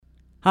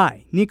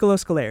Hi, Nicolo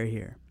Scaleri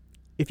here.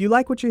 If you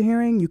like what you're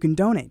hearing, you can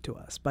donate to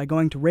us by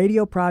going to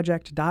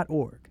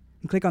radioproject.org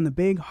and click on the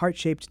big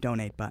heart-shaped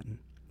donate button.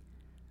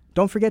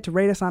 Don't forget to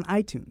rate us on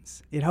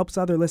iTunes. It helps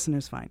other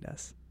listeners find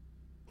us.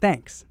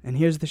 Thanks, and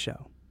here's the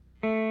show.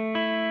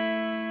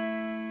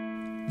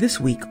 This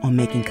week on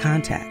Making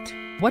Contact.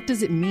 What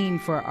does it mean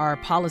for our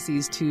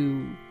policies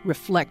to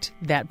reflect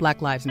that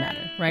Black Lives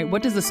Matter, right?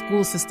 What does the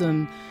school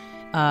system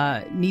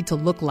need to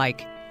look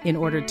like in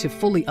order to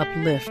fully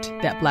uplift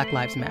that Black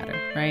Lives Matter,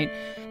 right?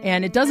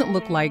 And it doesn't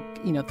look like,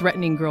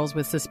 threatening girls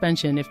with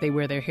suspension if they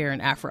wear their hair in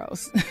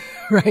afros,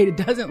 right? It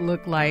doesn't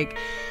look like,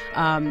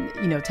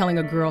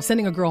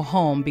 sending a girl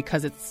home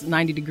because it's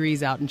 90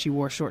 degrees out and she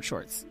wore short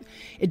shorts.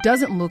 It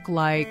doesn't look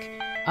like,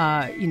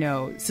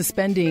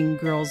 suspending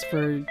girls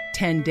for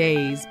 10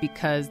 days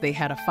because they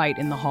had a fight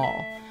in the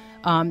hall.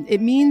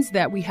 It means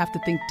that we have to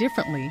think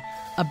differently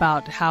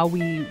about how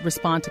we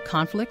respond to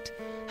conflict,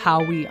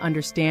 how we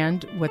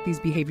understand what these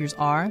behaviors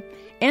are,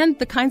 and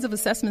the kinds of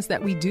assessments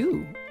that we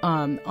do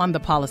on the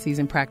policies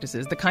and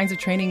practices, the kinds of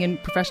training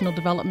and professional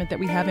development that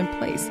we have in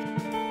place.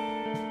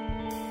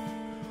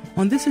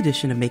 On this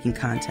edition of Making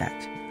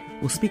Contact,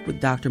 we'll speak with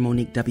Dr.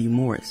 Monique W.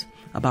 Morris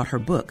about her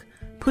book,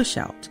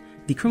 Pushout,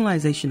 The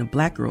Criminalization of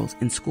Black Girls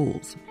in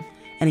Schools,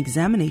 an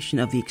examination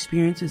of the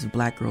experiences of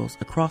Black girls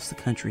across the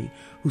country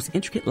whose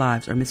intricate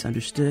lives are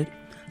misunderstood,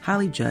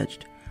 highly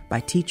judged by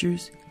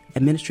teachers,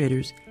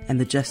 administrators,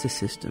 and the justice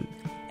system,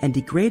 and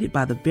degraded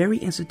by the very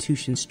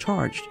institutions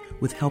charged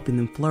with helping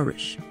them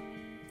flourish.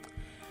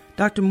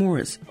 Dr.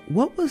 Morris,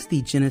 what was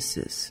the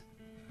genesis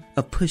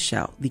of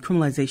Pushout, the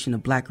criminalization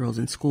of Black girls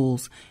in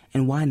schools,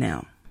 and why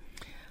now?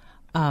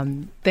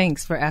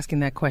 Thanks for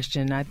asking that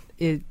question.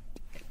 It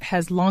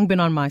has long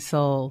been on my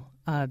soul,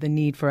 the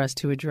need for us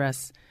to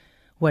address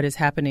what is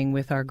happening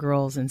with our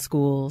girls in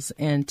schools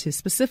and to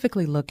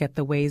specifically look at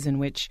the ways in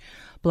which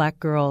Black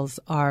girls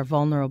are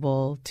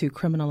vulnerable to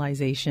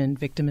criminalization,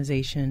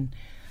 victimization,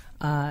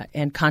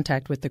 and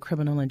contact with the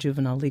criminal and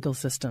juvenile legal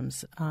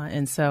systems.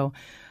 And so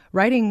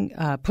writing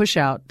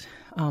Pushout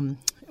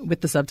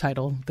with the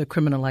subtitle, The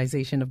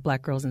Criminalization of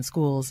Black Girls in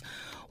Schools,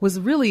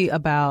 was really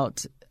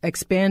about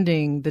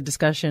expanding the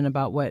discussion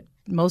about what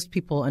most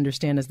people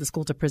understand as the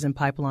school-to-prison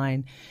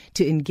pipeline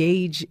to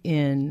engage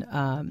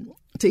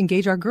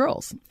our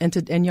girls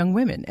and young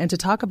women, and to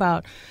talk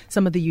about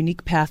some of the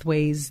unique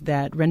pathways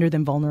that render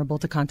them vulnerable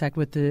to contact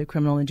with the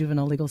criminal and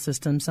juvenile legal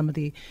system, some of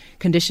the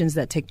conditions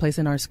that take place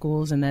in our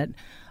schools and that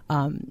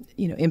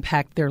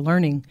impact their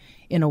learning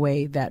in a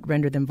way that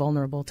render them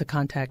vulnerable to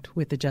contact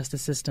with the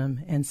justice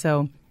system. And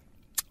so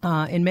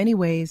in many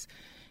ways,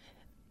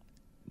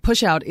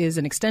 Pushout is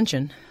an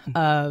extension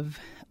of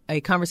a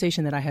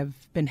conversation that I have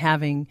been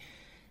having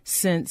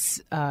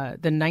since the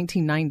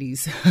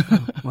 1990s,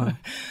 wow.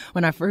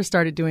 When I first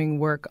started doing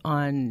work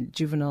on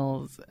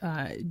juvenile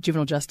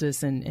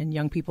justice and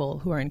young people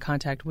who are in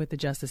contact with the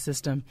justice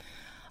system.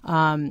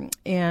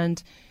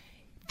 And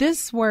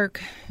this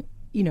work,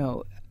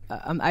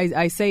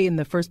 I say in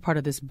the first part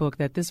of this book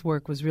that this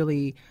work was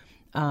really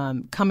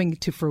coming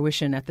to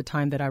fruition at the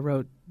time that I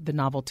wrote the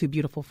novel Too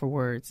Beautiful for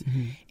Words.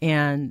 Mm-hmm.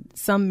 And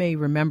some may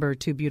remember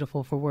Too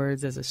Beautiful for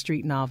Words as a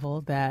street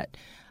novel that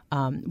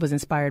was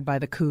inspired by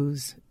the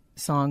Coos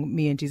song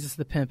Me and Jesus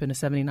the Pimp in a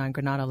 79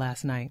 Granada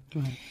Last Night.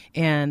 Right.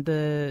 And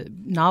the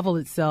novel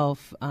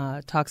itself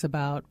talks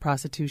about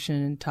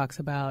prostitution, talks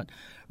about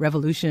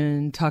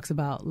revolution, talks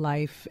about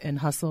life and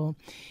hustle.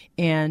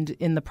 And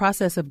in the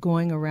process of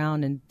going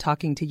around and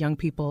talking to young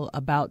people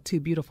about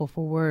Too Beautiful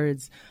for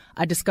Words,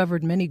 I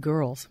discovered many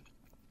girls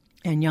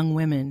and young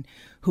women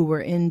who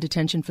were in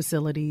detention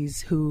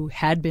facilities, who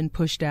had been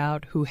pushed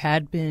out, who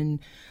had been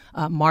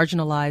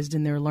marginalized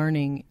in their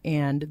learning,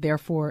 and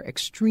therefore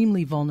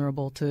extremely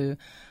vulnerable to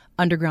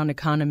underground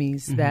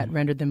economies that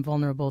rendered them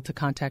vulnerable to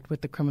contact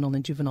with the criminal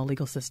and juvenile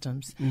legal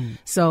systems.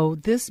 So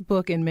this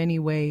book, in many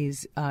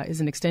ways, is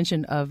an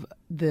extension of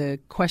the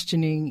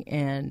questioning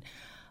and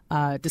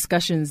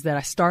discussions that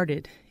I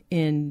started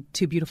in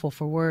Too Beautiful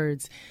for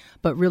Words,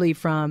 but really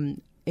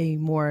from a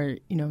more,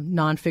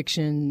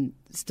 nonfiction,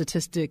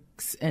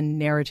 statistics and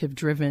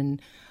narrative-driven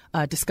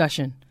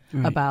discussion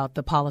about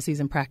the policies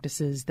and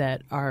practices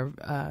that are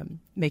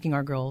making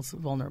our girls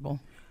vulnerable.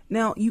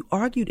 Now, you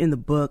argued in the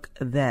book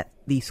that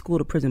the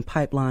school-to-prison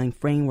pipeline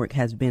framework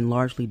has been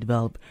largely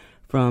developed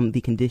from the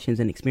conditions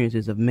and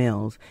experiences of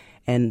males,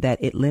 and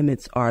that it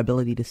limits our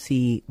ability to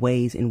see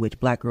ways in which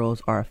Black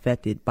girls are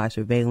affected by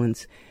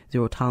surveillance,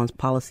 zero-tolerance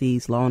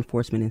policies, law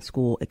enforcement in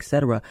school,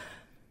 etc.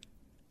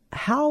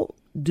 How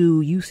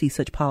do you see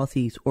such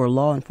policies or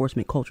law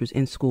enforcement cultures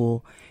in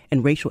school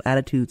and racial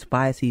attitudes,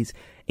 biases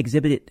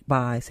exhibited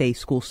by, say,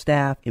 school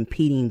staff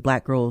impeding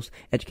Black girls'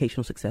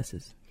 educational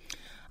successes?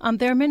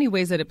 There are many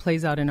ways that it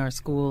plays out in our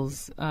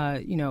schools.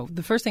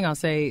 The first thing I'll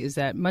say is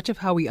that much of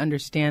how we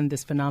understand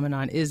this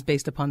phenomenon is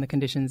based upon the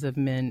conditions of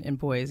men and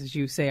boys. As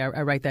you say,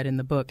 I write that in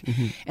the book.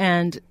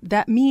 And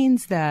that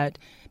means that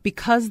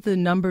because the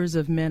numbers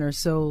of men are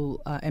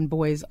so and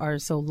boys are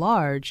so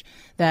large,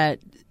 that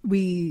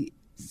we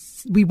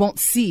we won't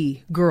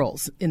see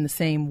girls in the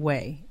same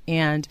way.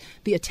 And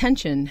the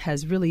attention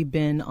has really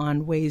been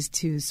on ways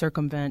to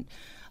circumvent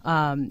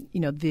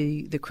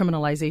the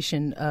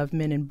criminalization of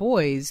men and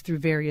boys through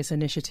various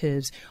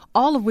initiatives,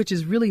 all of which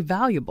is really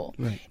valuable,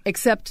 right,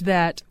 except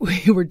that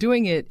we were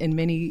doing it in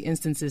many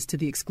instances to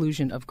the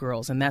exclusion of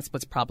girls, and that's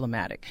what's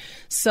problematic.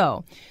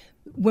 So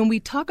when we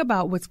talk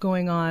about what's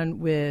going on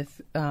with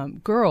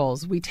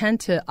girls, we tend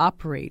to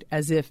operate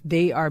as if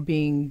they are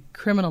being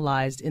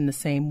criminalized in the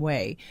same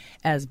way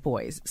as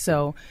boys.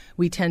 So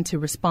we tend to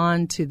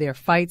respond to their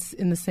fights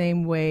in the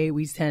same way.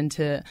 We tend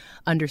to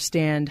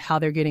understand how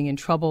they're getting in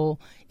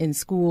trouble in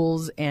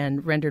schools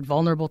and rendered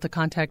vulnerable to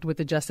contact with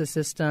the justice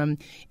system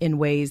in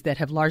ways that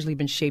have largely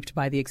been shaped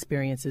by the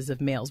experiences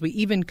of males. We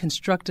even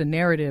construct a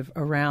narrative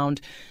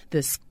around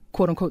this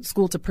quote-unquote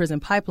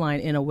school-to-prison pipeline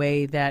in a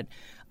way that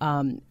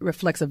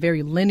reflects a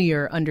very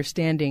linear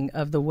understanding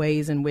of the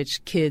ways in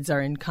which kids are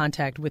in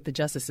contact with the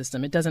justice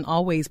system. It doesn't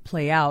always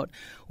play out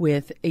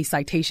with a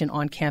citation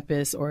on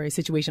campus or a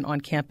situation on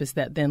campus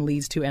that then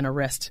leads to an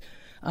arrest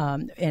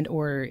and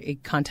or a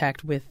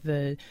contact with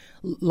the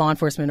law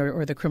enforcement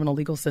or the criminal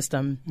legal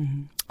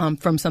system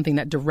from something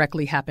that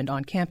directly happened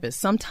on campus.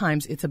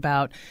 Sometimes it's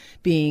about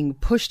being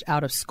pushed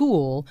out of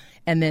school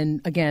and then,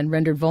 again,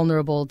 rendered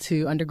vulnerable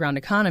to underground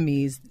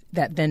economies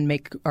that then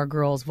make our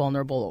girls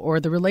vulnerable, or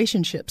the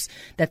relationships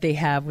that they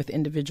have with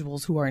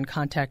individuals who are in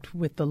contact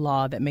with the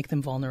law that make them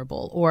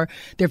vulnerable, or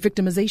their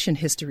victimization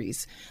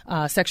histories,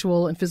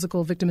 sexual and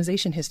physical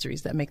victimization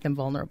histories that make them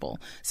vulnerable.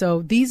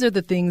 So these are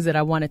the things that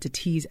I wanted to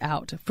tease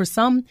out. For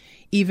some,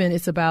 even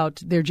it's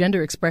about their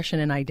gender expression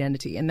and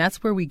identity, and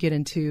that's where we get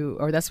into,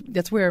 or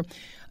that's where,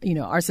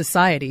 our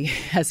society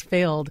has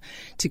failed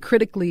to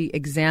critically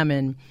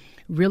examine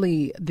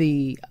really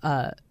the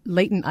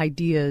latent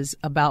ideas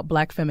about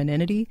Black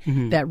femininity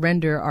that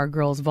render our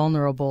girls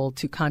vulnerable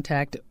to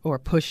contact or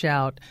push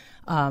out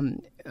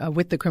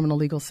with the criminal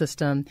legal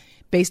system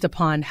based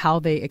upon how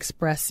they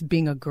express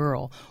being a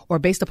girl, or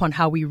based upon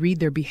how we read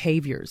their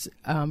behaviors,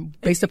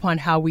 based upon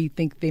how we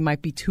think they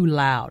might be too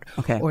loud,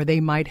 or they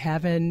might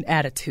have an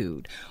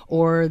attitude,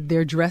 or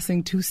they're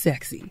dressing too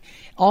sexy.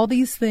 All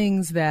these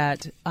things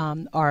that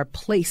are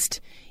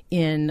placed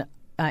in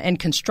and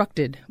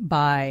constructed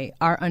by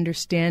our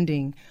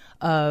understanding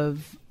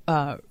of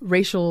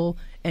racial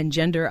and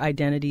gender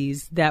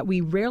identities that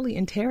we rarely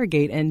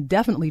interrogate, and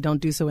definitely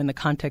don't do so in the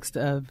context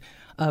of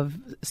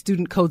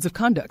student codes of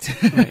conduct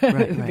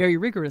right. very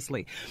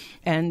rigorously.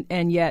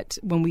 And yet,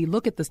 when we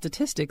look at the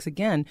statistics,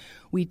 again,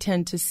 we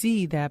tend to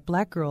see that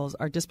Black girls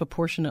are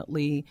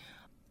disproportionately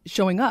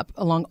showing up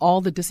along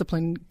all the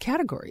discipline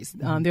categories.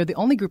 They're the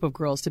only group of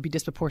girls to be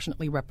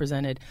disproportionately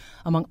represented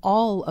among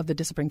all of the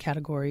discipline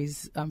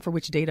categories for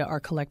which data are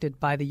collected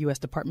by the U.S.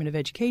 Department of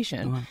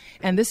Education. Wow.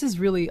 And this is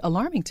really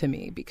alarming to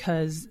me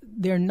because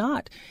they're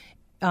not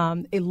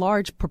a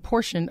large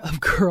proportion of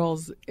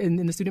girls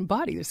in the student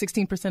body. There's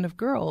 16% of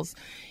girls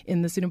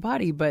in the student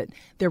body, but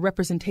their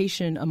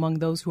representation among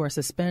those who are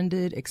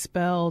suspended,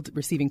 expelled,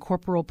 receiving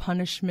corporal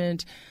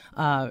punishment,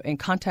 in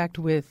contact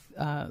with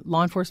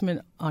law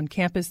enforcement on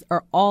campus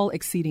are all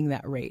exceeding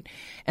that rate.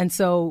 And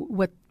so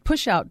what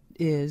Pushout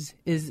is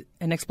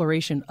an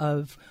exploration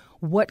of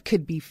what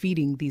could be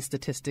feeding these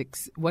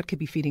statistics, what could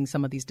be feeding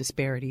some of these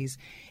disparities,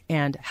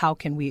 and how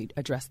can we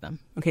address them?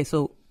 Okay,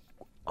 so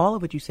all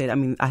of what you said, I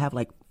mean, I have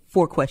like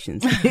 4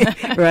 questions,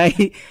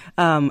 right?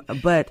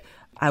 But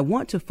I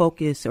want to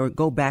focus or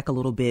go back a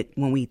little bit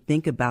when we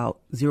think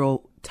about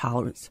zero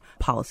tolerance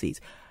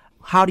policies.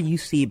 How do you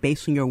see it,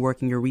 based on your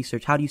work and your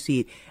research, how do you see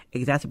it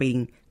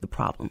exacerbating the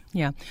problem?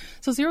 Yeah.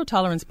 So zero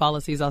tolerance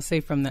policies, I'll say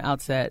from the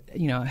outset,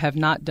 have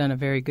not done a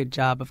very good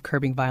job of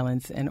curbing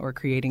violence and or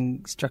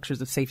creating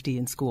structures of safety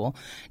in school.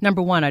 Number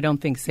one, I don't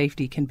think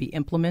safety can be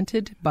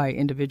implemented by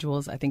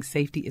individuals. I think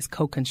safety is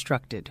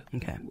co-constructed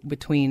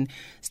between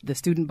the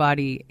student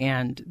body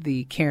and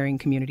the caring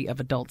community of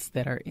adults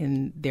that are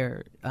in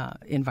their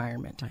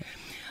environment.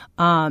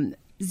 Right.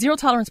 Zero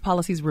tolerance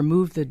policies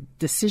remove the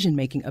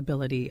decision-making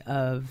ability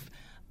of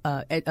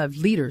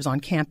leaders on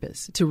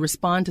campus to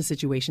respond to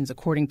situations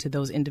according to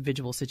those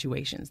individual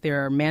situations.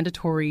 There are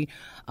mandatory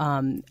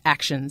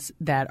actions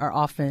that are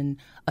often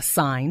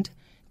assigned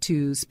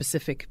to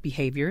specific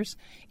behaviors,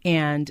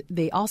 and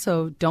they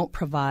also don't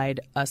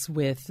provide us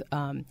with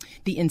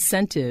the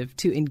incentive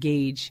to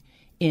engage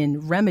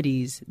in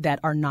remedies that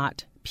are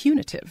not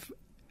punitive.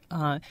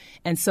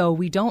 And so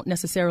we don't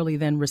necessarily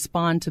then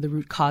respond to the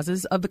root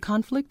causes of the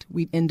conflict.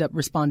 We end up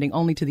responding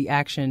only to the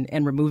action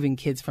and removing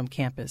kids from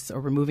campus or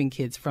removing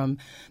kids from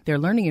their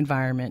learning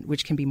environment,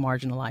 which can be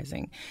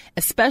marginalizing,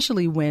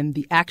 especially when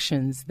the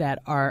actions that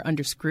are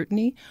under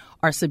scrutiny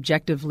are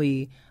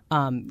subjectively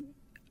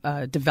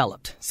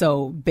developed.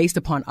 So based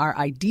upon our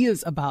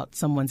ideas about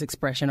someone's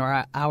expression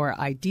or our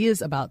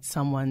ideas about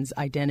someone's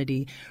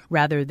identity,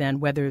 rather than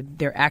whether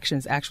their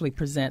actions actually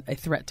present a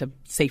threat to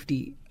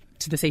safety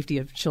to the safety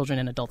of children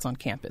and adults on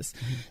campus.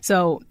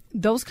 So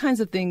those kinds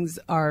of things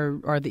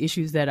are the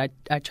issues that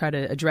I try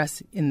to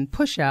address in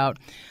Pushout.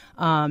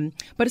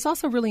 But it's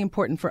also really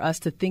important for us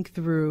to think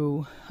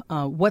through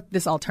what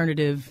this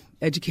alternative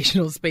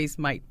educational space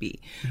might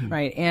be,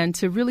 right? And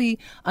to really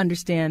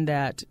understand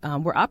that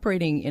we're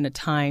operating in a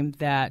time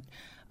that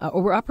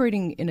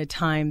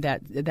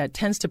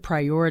tends to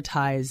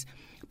prioritize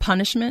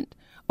punishment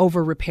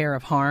over repair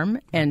of harm.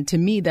 And to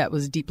me, that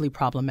was deeply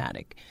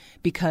problematic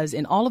because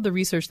in all of the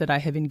research that I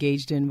have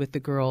engaged in with the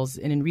girls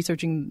and in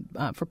researching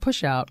for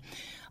Pushout,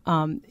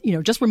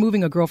 just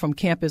removing a girl from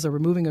campus or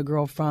removing a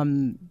girl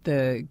from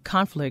the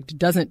conflict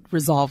doesn't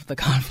resolve the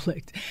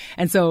conflict.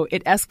 And so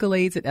it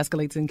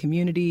escalates in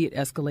community, it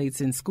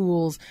escalates in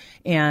schools,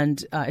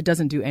 and it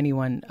doesn't do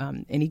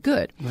anyone any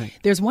good. Right.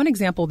 There's one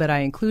example that I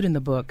include in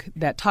the book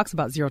that talks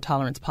about zero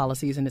tolerance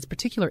policies and its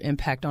particular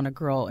impact on a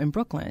girl in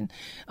Brooklyn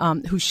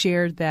who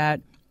shared that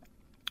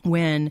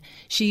when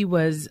she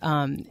was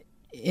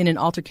in an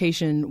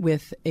altercation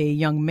with a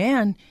young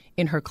man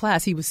in her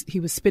class, he was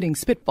spitting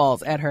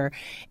spitballs at her,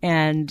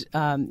 and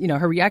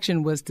her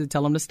reaction was to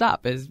tell him to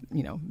stop, as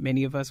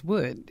many of us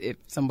would if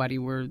somebody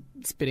were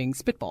spitting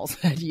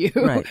spitballs at you.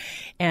 Right.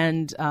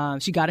 And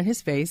she got in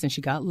his face, and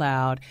she got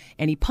loud,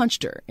 and he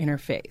punched her in her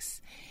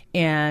face.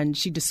 And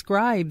she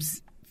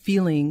describes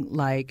feeling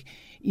like,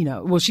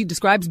 she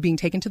describes being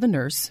taken to the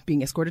nurse,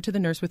 being escorted to the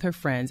nurse with her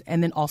friends,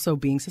 and then also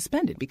being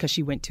suspended because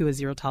she went to a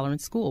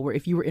zero-tolerance school where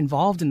if you were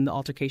involved in the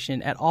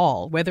altercation at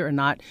all, whether or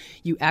not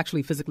you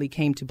actually physically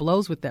came to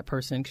blows with that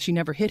person, because she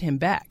never hit him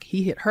back.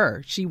 He hit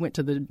her. She went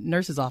to the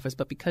nurse's office,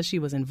 but because she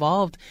was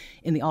involved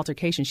in the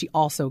altercation, she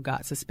also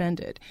got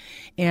suspended.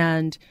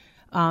 And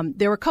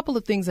there were a couple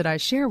of things that I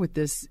share with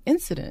this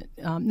incident.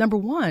 Number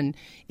one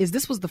is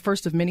this was the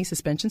first of many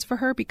suspensions for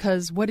her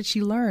because what did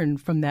she learn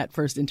from that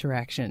first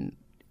interaction?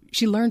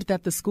 She learned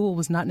that the school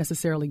was not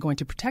necessarily going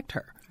to protect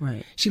her.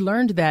 Right. She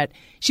learned that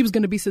she was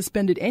going to be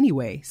suspended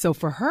anyway. So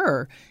for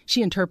her,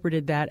 she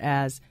interpreted that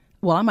as,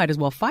 well, I might as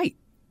well fight.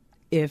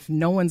 If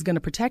no one's going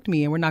to protect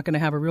me and we're not going to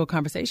have a real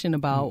conversation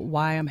about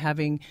why I'm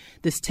having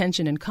this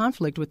tension and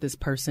conflict with this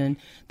person,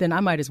 then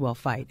I might as well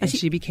fight. And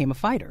she became a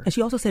fighter. And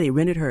she also said it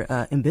rendered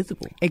her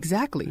invisible.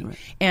 Exactly. Right.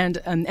 And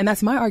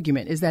that's my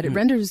argument, is that it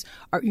renders,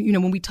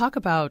 when we talk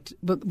about,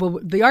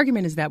 the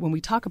argument is that when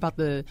we talk about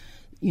the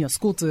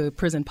school to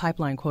prison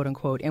pipeline, quote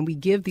unquote, and we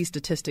give these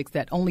statistics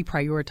that only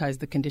prioritize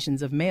the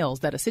conditions of males,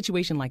 that a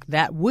situation like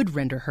that would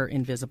render her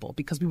invisible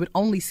because we would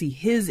only see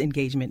his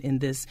engagement in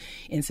this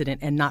incident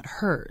and not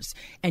hers.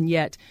 And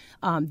yet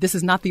this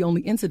is not the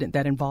only incident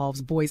that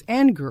involves boys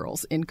and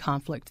girls in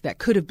conflict that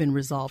could have been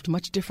resolved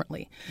much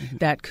differently.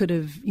 That could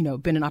have,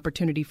 been an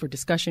opportunity for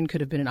discussion, could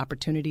have been an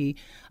opportunity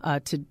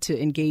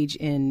to engage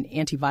in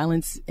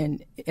anti-violence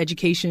and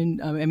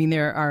education.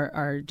 There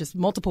are just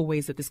multiple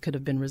ways that this could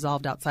have been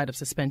resolved outside of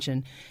suspension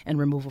and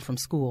removal from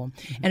school.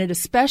 And it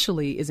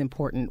especially is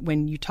important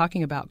when you're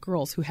talking about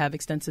girls who have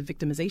extensive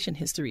victimization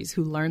histories,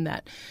 who learn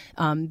that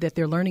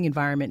their learning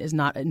environment is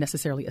not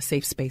necessarily a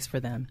safe space for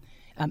them.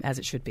 As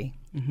it should be.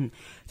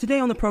 Today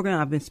on the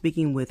program, I've been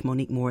speaking with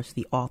Monique Morris,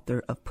 the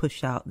author of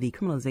Pushout, The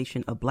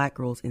Criminalization of Black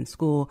Girls in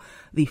School,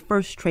 the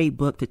first trade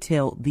book to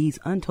tell these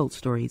untold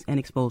stories and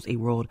expose a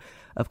world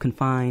of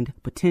confined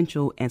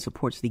potential, and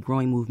supports the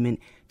growing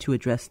movement to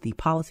address the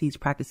policies,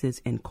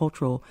 practices, and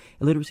cultural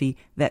illiteracy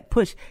that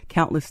push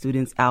countless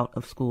students out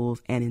of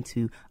schools and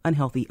into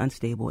unhealthy,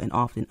 unstable, and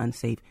often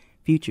unsafe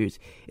futures.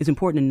 It's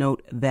important to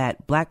note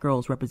that Black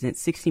girls represent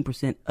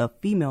 16% of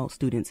female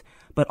students,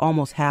 but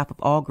almost half of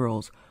all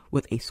girls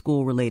with a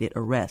school-related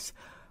arrest.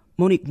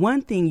 Monique,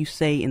 one thing you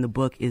say in the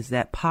book is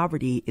that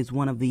poverty is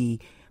one of the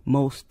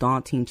most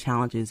daunting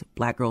challenges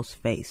Black girls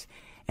face,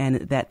 and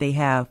that they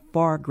have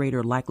far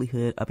greater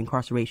likelihood of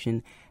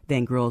incarceration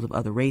than girls of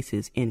other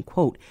races, end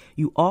quote.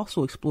 You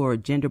also explore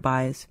gender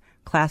bias,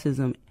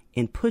 classism,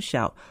 in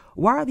Pushout.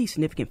 Why are these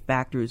significant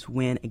factors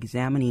when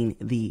examining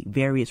the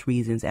various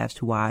reasons as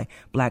to why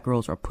Black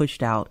girls are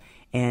pushed out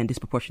and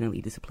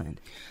disproportionately disciplined?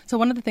 So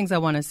one of the things I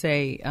want to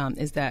say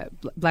is that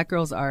Black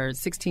girls are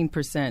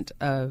 16%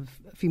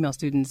 of female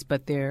students,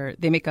 but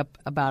they make up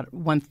about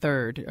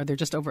 1/3, or they're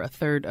just over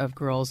 1/3 of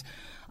girls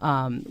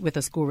with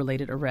a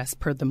school-related arrest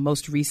per the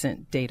most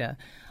recent data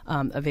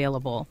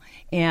available.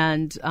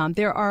 And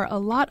there are a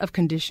lot of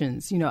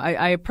conditions.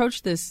 I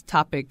approach this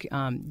topic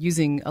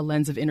using a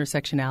lens of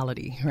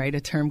intersectionality, right?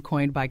 A term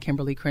coined by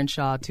Kimberly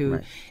Crenshaw to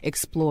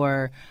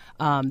explore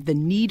the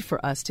need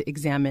for us to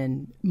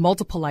examine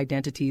multiple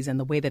identities and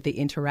the way that they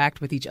interact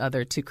with each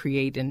other to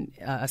create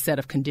a set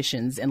of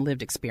conditions and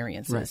lived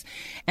experiences. Right.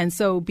 And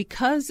so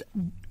because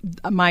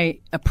my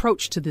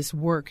approach to this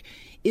work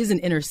is an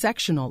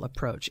intersectional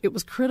approach, it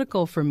was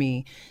critical for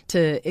me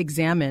to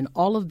examine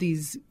all of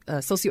these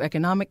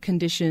socioeconomic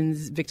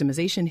conditions,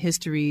 victimization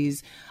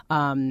histories,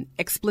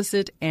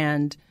 explicit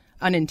and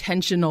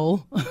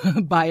unintentional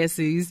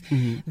biases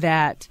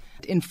that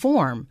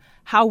inform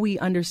how we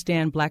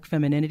understand Black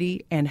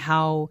femininity and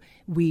how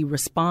we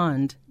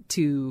respond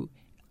to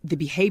the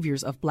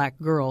behaviors of Black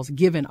girls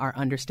given our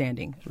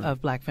understanding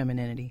of Black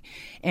femininity.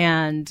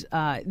 And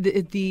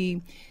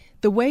the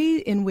way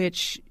in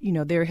which,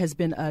 there has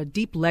been a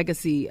deep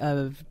legacy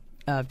of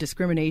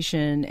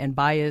discrimination and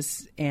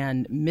bias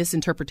and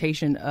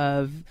misinterpretation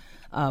of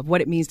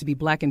what it means to be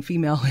Black and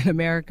female in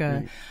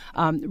America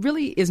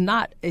really is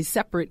not a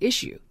separate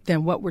issue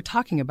than what we're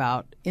talking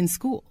about in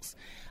schools.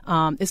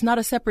 It's not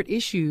a separate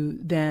issue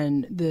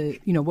than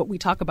what we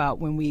talk about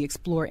when we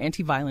explore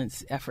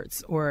anti-violence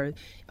efforts or,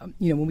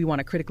 when we want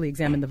to critically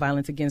examine the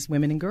violence against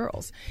women and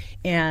girls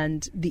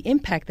and the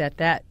impact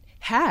that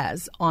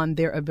has on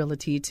their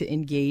ability to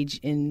engage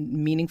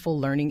in meaningful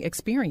learning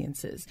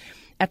experiences.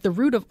 At the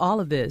root of all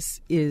of this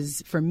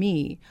is, for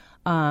me,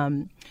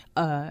 an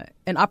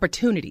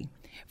opportunity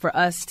for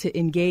us to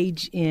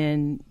engage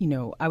in,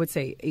 I would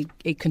say,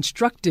 a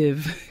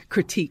constructive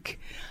critique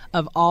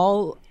of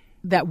all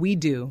that we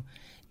do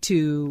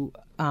to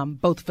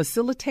both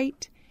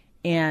facilitate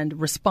and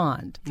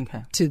respond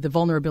to the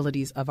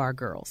vulnerabilities of our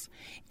girls.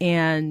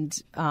 And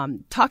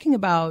talking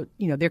about,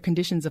 their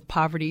conditions of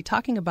poverty,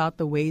 talking about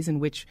the ways in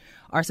which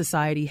our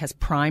society has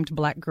primed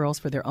Black girls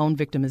for their own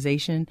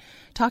victimization,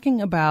 talking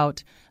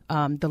about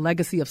the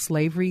legacy of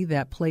slavery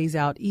that plays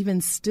out even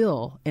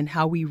still in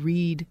how we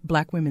read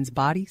Black women's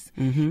bodies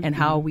and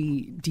how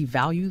we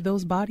devalue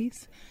those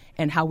bodies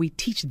and how we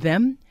teach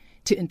them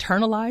to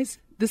internalize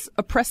this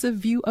oppressive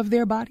view of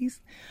their bodies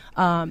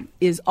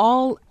is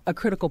all a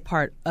critical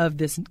part of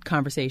this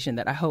conversation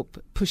that I hope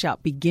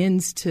Pushout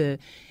begins to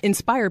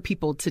inspire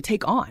people to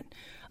take on.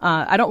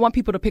 I don't want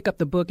people to pick up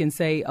the book and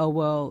say, oh,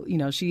 well,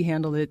 she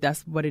handled it.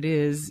 That's what it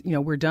is.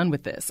 We're done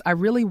with this. I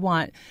really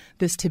want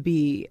this to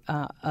be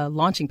a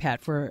launching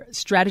pad for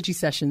strategy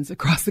sessions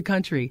across the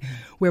country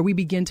where we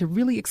begin to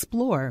really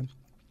explore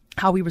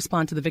how we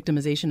respond to the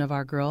victimization of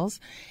our girls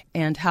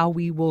and how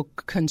we will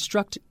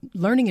construct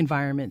learning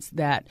environments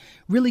that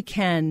really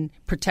can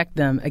protect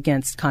them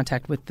against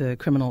contact with the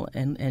criminal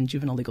and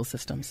juvenile legal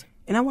systems.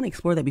 And I want to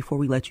explore that before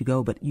we let you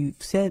go, but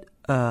you've said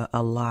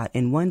a lot.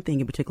 And one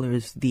thing in particular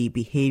is the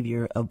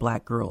behavior of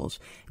Black girls,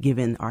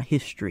 given our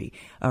history.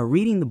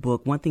 Reading the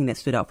book, one thing that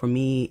stood out for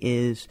me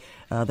is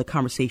the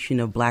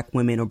conversation of Black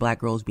women or Black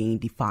girls being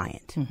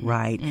defiant,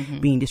 right?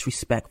 Being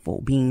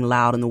disrespectful, being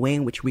loud in the way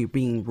in which we're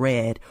being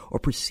read or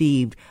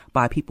perceived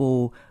by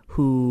people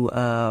who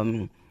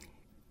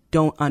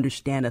don't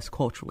understand us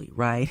culturally,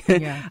 right?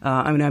 Yeah.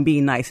 I'm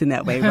being nice in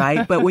that way,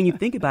 right? But when you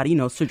think about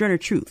it, Sojourner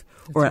Truth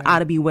or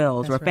Ida B.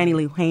 Wells or Fannie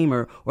Lou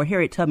Hamer or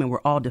Harriet Tubman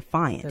were all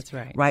defiant. That's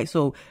right. Right?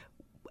 So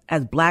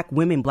as Black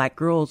women, Black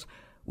girls,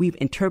 we've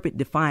interpreted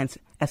defiance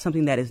as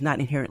something that is not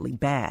inherently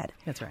bad.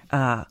 That's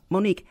right.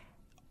 Monique,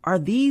 are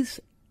these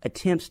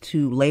attempts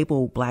to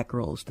label Black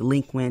girls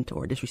delinquent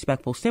or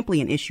disrespectful simply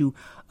an issue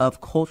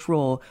of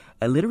cultural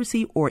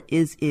illiteracy, or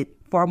is it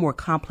far more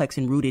complex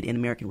and rooted in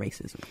American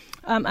racism?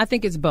 I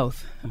think it's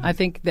both. I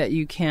think that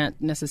you can't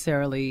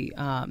necessarily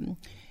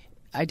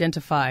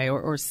identify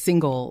or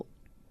single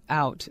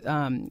out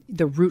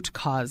the root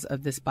cause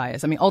of this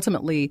bias. I mean,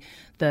 ultimately,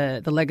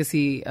 the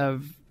legacy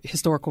of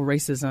historical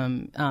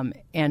racism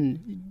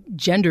and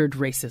gendered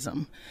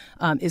racism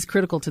is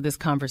critical to this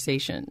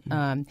conversation.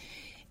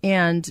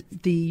 And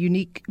the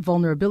unique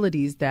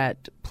vulnerabilities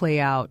that play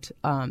out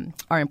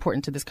are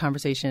important to this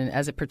conversation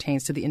as it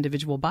pertains to the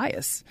individual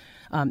bias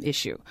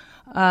issue.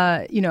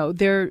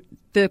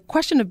 The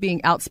question of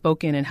being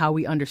outspoken and how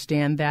we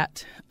understand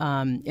that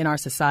in our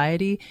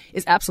society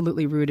is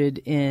absolutely rooted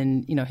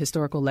in,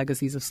 historical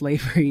legacies of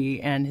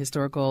slavery and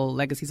historical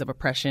legacies of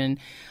oppression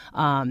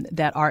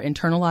that are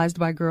internalized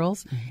by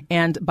girls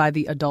and by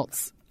the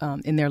adults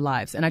in their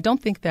lives. And I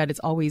don't think that it's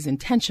always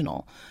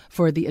intentional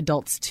for the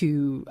adults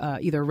to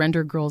either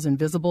render girls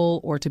invisible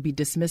or to be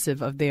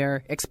dismissive of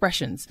their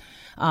expressions.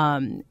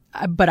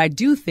 But I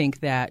do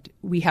think that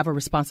we have a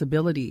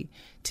responsibility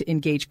to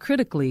engage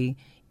critically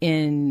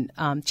in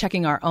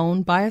checking our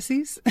own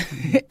biases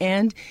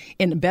and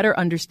in better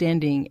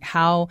understanding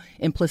how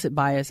implicit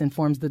bias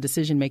informs the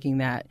decision-making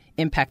that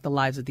impact the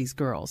lives of these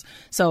girls.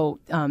 So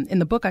in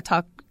the book, I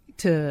talk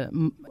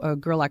to a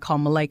girl I call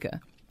Malaika,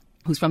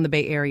 who's from the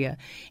Bay Area.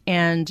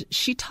 And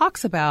she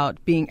talks about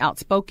being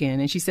outspoken.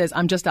 And she says,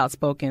 I'm just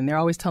outspoken. They're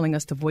always telling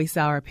us to voice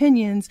our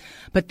opinions.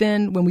 But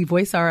then when we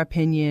voice our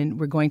opinion,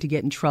 we're going to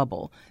get in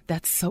trouble.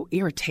 That's so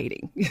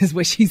irritating, is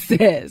what she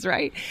says,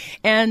 right?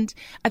 And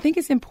I think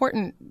it's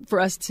important for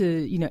us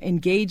to,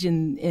 engage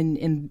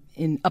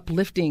in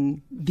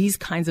uplifting these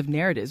kinds of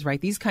narratives, right?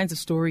 These kinds of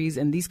stories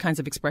and these kinds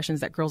of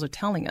expressions that girls are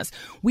telling us.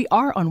 We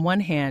are, on one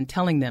hand,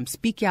 telling them,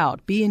 speak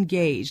out, be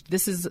engaged.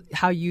 This is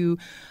how you,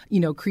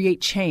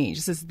 create change.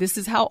 This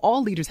is how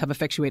all leaders have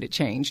effectuated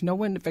change. No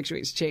one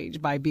effectuates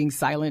change by being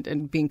silent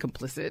and being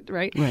complicit,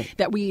 right?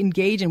 That we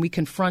engage and we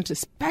confront,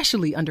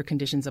 especially under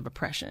conditions of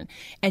oppression.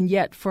 And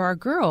yet for our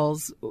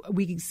girls,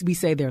 we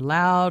say they're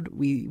loud.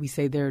 We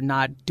say they're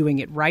not doing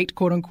it right,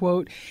 quote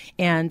unquote.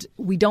 And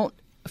we don't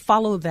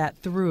follow that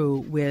through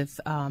with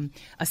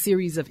a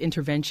series of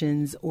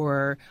interventions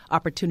or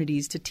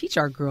opportunities to teach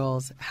our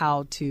girls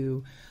how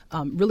to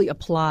really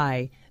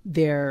apply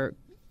their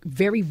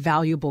very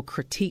valuable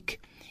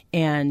critique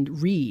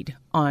and read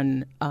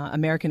on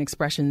American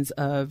expressions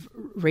of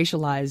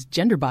racialized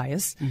gender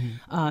bias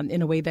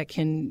in a way that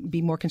can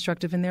be more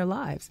constructive in their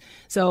lives.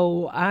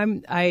 So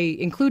I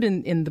include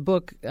in the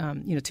book,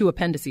 two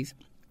appendices.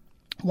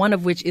 One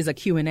of which is a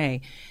Q&A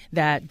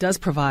that does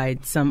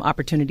provide some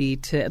opportunity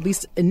to at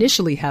least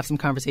initially have some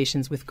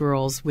conversations with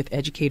girls, with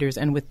educators,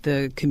 and with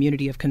the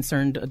community of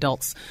concerned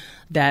adults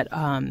that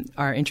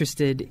are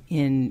interested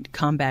in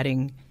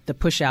combating the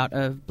push out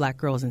of Black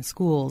girls in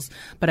schools.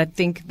 But I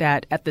think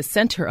that at the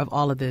center of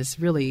all of this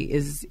really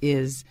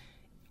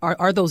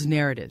are those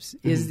narratives,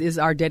 is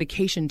our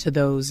dedication to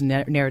those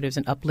narratives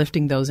and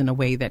uplifting those in a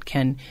way that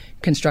can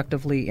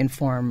constructively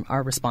inform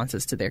our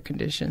responses to their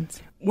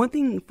conditions. One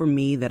thing for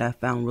me that I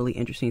found really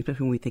interesting,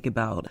 especially when we think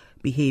about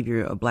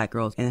behavior of Black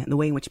girls and the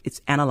way in which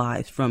it's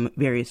analyzed from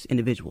various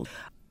individuals,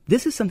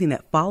 this is something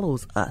that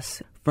follows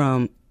us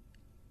from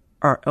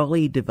our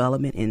early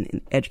development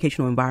in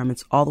educational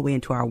environments all the way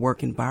into our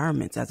work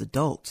environments as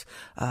adults.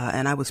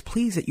 And I was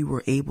pleased that you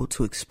were able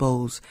to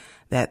expose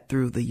that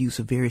through the use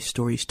of various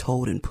stories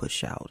told in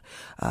Pushout,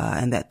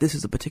 and that this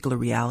is a particular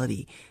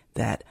reality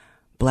that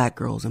Black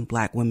girls and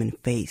Black women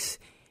face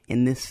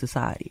in this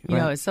society.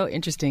 Right? It's so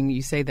interesting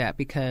you say that,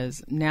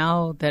 because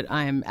now that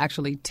I'm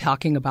actually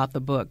talking about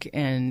the book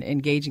and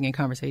engaging in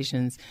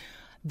conversations,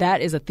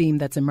 that is a theme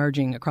that's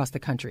emerging across the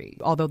country.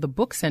 Although the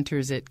book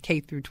centers at K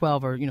through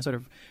 12, or sort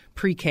of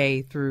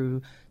pre-K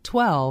through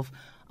 12,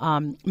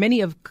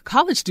 many of the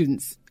college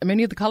students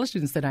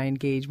that I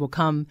engage will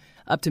come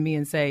up to me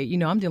and say,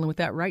 I'm dealing with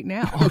that right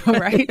now,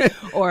 right?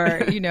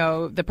 Or,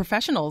 the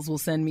professionals will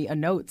send me a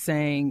note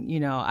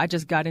saying, I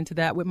just got into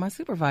that with my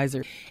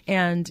supervisor.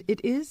 And it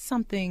is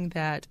something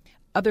that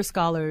other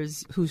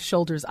scholars whose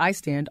shoulders I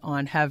stand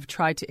on have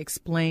tried to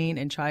explain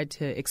and tried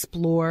to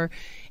explore.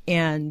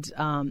 And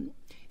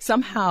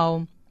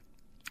somehow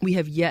we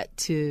have yet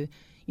to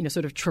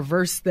sort of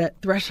traverse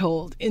that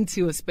threshold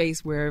into a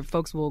space where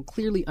folks will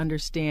clearly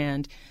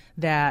understand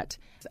that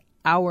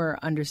our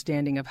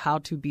understanding of how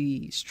to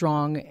be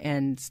strong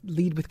and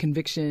lead with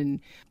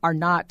conviction are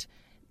not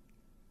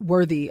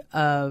worthy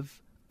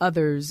of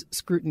others'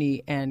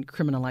 scrutiny and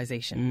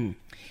criminalization.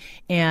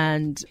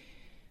 And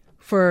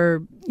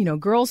for,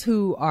 girls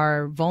who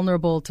are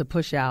vulnerable to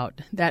push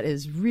out, that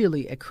is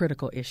really a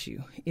critical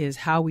issue, is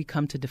how we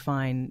come to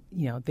define,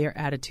 their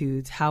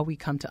attitudes, how we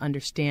come to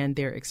understand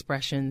their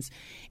expressions.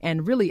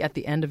 And really at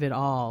the end of it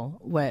all,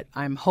 what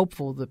I'm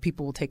hopeful that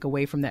people will take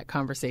away from that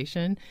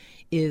conversation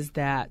is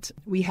that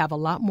we have a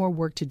lot more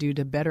work to do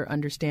to better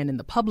understand in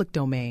the public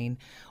domain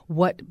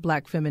what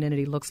Black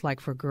femininity looks like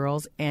for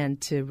girls,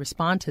 and to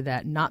respond to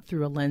that not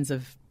through a lens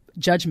of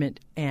judgment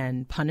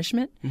and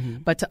punishment,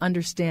 but to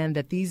understand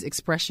that these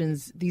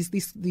expressions,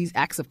 these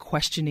acts of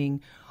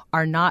questioning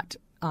are not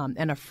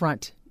an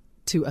affront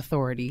to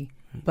authority,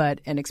 but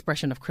an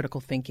expression of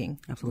critical thinking.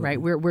 Absolutely.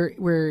 Right?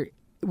 We're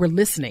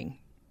listening.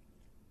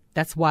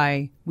 That's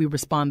why we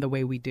respond the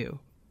way we do.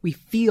 We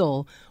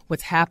feel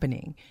what's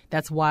happening.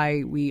 That's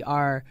why we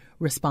are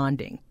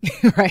responding,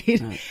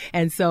 right?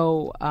 And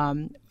so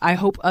I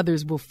hope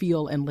others will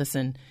feel and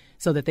listen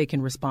so that they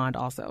can respond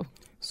also.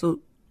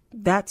 So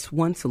that's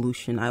one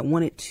solution. I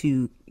wanted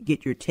to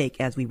get your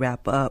take as we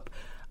wrap up.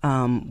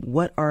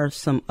 What are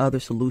some other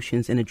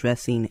solutions in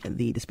addressing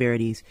the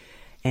disparities,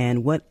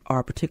 and what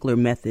are particular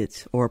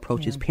methods or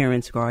approaches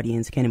parents,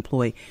 guardians can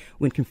employ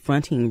when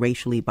confronting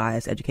racially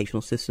biased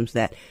educational systems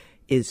that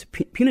is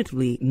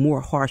punitively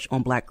more harsh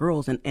on Black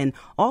girls? And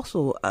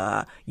also,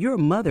 you're a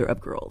mother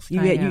of girls.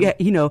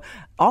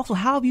 Also,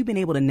 how have you been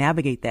able to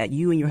navigate that?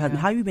 You and your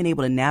husband, how have you been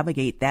able to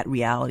navigate that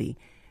reality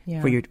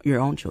for your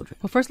own children?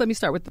 Well, first, let me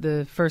start with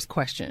the first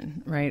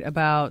question, right,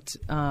 about,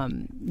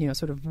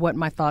 sort of what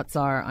my thoughts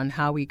are on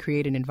how we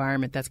create an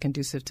environment that's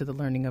conducive to the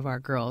learning of our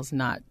girls,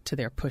 not to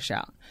their push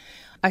out.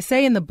 I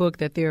say in the book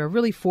that there are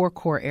really 4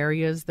 core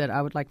areas that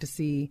I would like to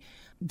see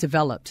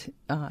developed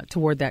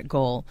toward that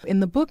goal. In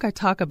the book, I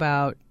talk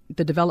about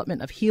the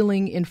development of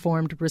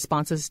healing-informed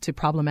responses to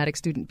problematic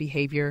student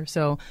behavior.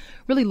 So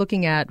really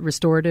looking at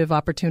restorative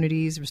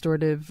opportunities,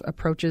 restorative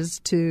approaches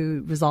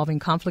to resolving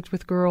conflict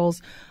with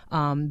girls,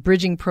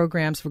 bridging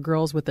programs for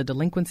girls with a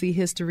delinquency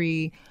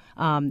history.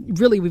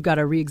 Really, we've got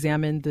to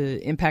re-examine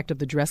the impact of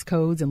the dress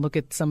codes and look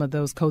at some of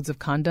those codes of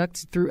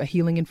conduct through a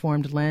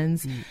healing-informed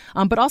lens,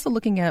 but also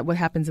looking at what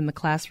happens in the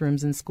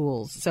classrooms and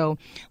schools. So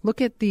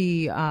look at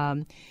the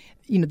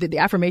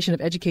affirmation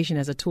of education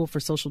as a tool for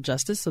social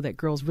justice, so that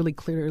girls really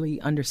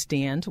clearly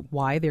understand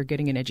why they're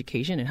getting an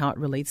education and how it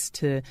relates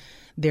to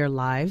their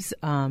lives.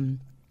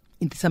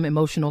 Some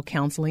emotional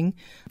counseling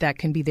that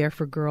can be there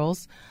for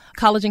girls.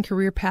 college and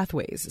career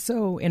pathways.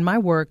 So in my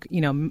work,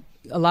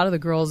 a lot of the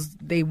girls,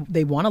 they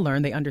want to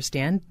learn. They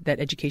understand that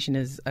education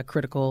is a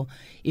critical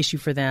issue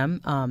for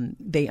them.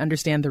 They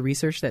understand the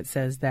research that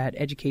says that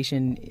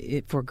education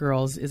for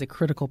girls is a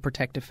critical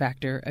protective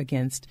factor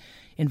against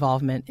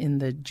involvement in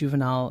the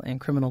juvenile and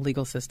criminal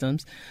legal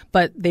systems.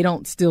 But they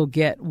don't still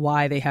get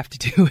why they have to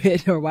do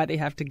it or why they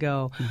have to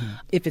go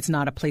if it's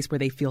not a place where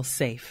they feel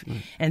safe.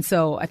 And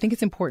so I think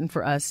it's important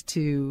for us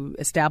to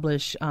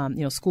establish,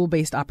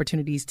 school-based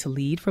opportunities to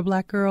lead for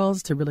Black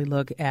girls, to really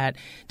look at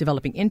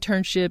developing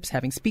internships,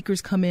 having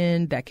speakers come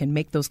in that can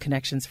make those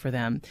connections for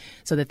them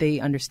so that they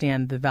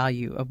understand the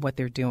value of what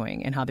they're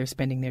doing and how they're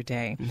spending their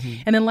day.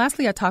 And then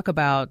lastly, I talk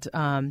about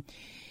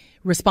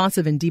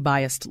responsive and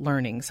debiased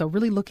learning. So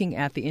really looking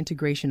at the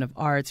integration of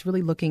arts,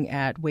 really looking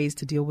at ways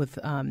to deal with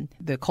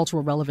the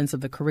cultural relevance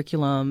of the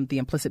curriculum, the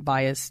implicit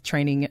bias,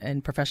 training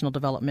and professional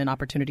development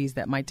opportunities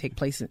that might take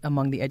place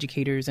among the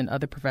educators and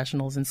other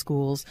professionals in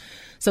schools,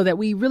 so that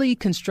we really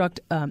construct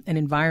an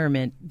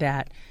environment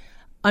that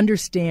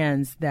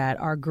understands that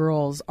our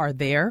girls are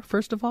there,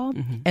 first of all,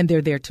 and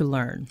they're there to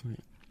learn.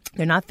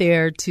 They're not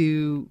there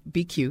to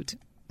be cute,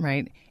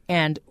 right?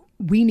 And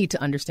we need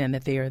to understand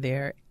that they are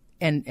there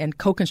and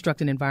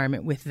co-construct an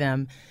environment with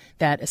them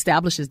that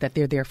establishes that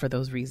they're there for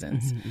those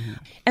reasons.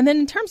 And then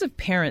in terms of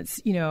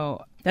parents,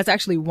 that's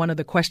actually one of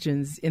the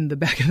questions in the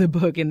back of the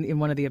book, in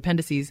one of the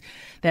appendices,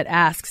 that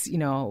asks,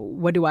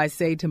 what do I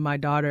say to my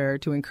daughter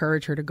to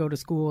encourage her to go to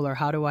school, or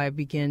how do I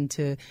begin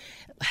to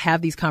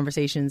have these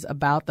conversations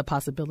about the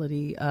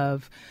possibility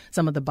of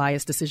some of the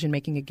biased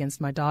decision-making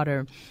against my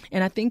daughter?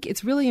 And I think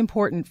it's really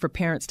important for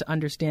parents to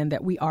understand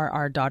that we are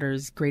our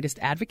daughter's greatest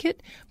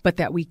advocate, but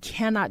that we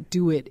cannot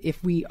do it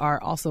if we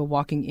are also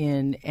walking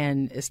in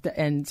and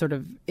sort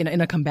of in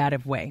a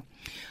combative way.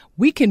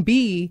 We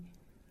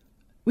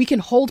can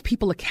hold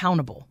people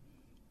accountable.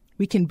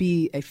 We can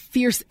be a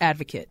fierce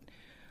advocate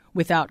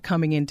without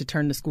coming in to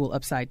turn the school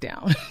upside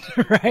down,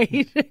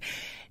 right?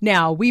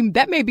 Now,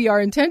 that may be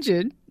our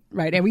intention,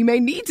 right? And we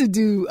may need to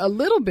do a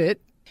little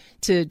bit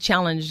to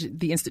challenge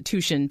the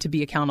institution to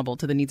be accountable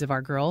to the needs of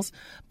our girls,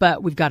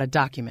 but we've got to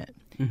document.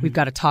 We've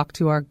got to talk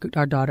to our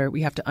daughter.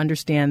 We have to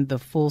understand the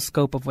full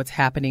scope of what's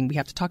happening. We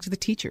have to talk to the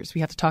teachers. We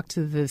have to talk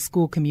to the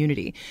school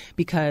community,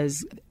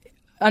 because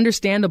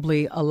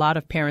understandably, a lot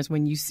of parents,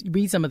 when you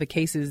read some of the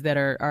cases that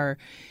are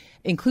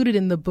included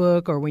in the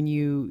book, or when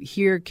you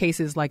hear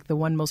cases like the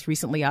one most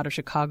recently out of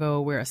Chicago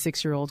where a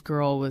 6-year-old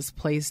girl was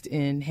placed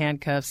in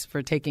handcuffs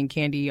for taking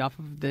candy off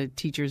of the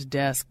teacher's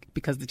desk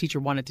because the teacher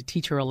wanted to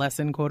teach her a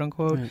lesson, quote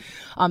unquote.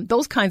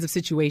 Those kinds of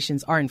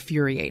situations are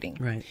infuriating.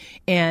 Right.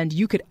 And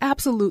you could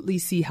absolutely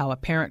see how a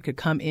parent could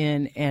come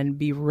in and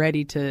be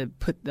ready to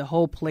put the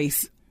whole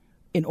place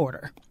in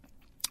order.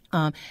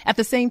 At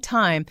the same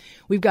time,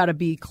 we've got to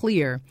be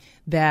clear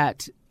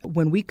that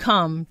when we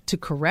come to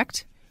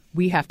correct,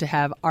 we have to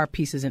have our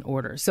pieces in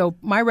order. So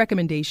my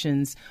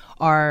recommendations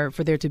are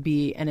for there to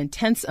be an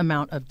intense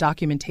amount of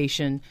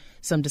documentation,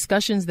 some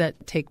discussions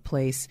that take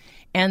place,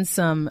 and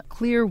some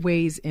clear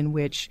ways in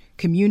which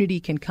community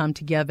can come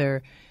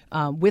together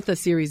with a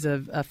series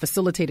of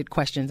facilitated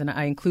questions. And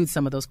I include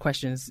some of those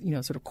questions,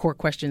 sort of core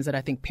questions that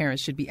I think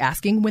parents should be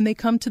asking when they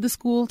come to the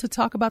school to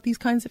talk about these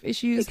kinds of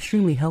issues.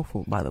 Extremely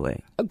helpful, by the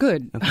way.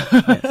 Good.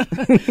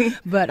 Okay.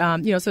 But,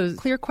 so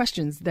clear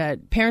questions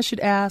that parents should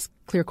ask,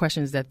 clear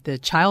questions that the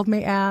child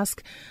may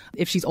ask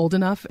if she's old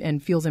enough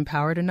and feels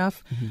empowered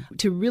enough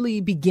to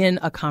really begin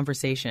a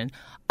conversation.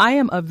 I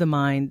am of the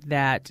mind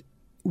that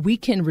we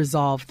can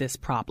resolve this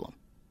problem.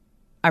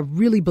 I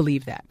really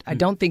believe that. I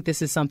don't think this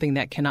is something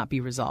that cannot be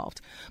resolved.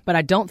 But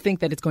I don't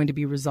think that it's going to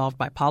be resolved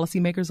by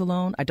policymakers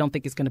alone. I don't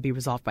think it's going to be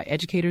resolved by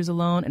educators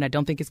alone. And I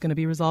don't think it's going to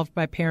be resolved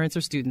by parents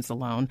or students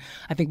alone.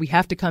 I think we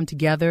have to come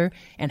together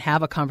and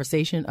have a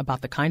conversation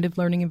about the kind of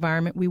learning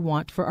environment we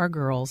want for our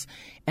girls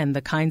and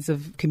the kinds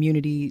of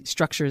community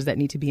structures that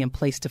need to be in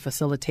place to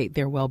facilitate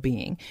their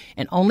well-being.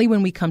 And only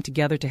when we come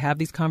together to have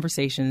these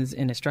conversations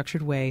in a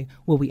structured way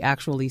will we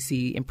actually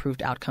see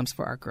improved outcomes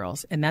for our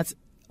girls. And that's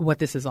what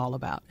this is all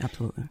about.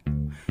 Absolutely.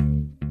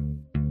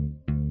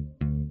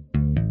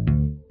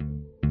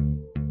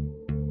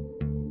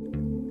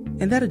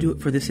 And that'll do it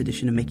for this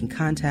edition of Making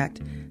Contact.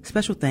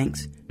 Special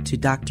thanks to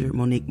Dr.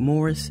 Monique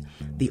Morris,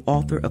 the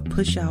author of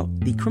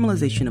Pushout, the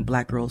Criminalization of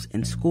Black Girls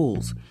in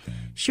Schools.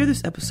 Share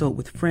this episode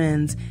with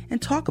friends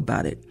and talk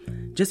about it.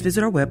 Just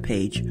visit our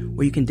webpage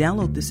where you can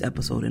download this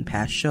episode and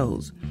past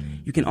shows.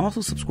 You can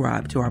also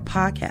subscribe to our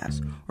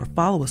podcast or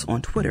follow us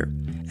on Twitter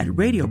at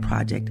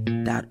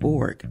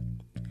radioproject.org.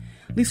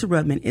 Lisa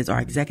Rudman is our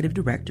executive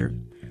director.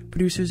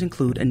 Producers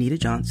include Anita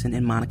Johnson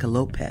and Monica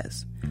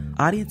Lopez.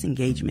 Audience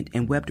engagement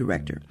and web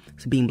director,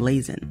 Sabine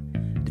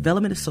Blazin.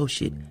 Development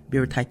associate,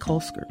 Vera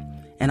Tchaikovsky.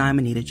 And I'm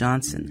Anita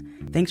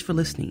Johnson. Thanks for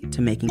listening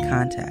to Making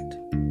Contact.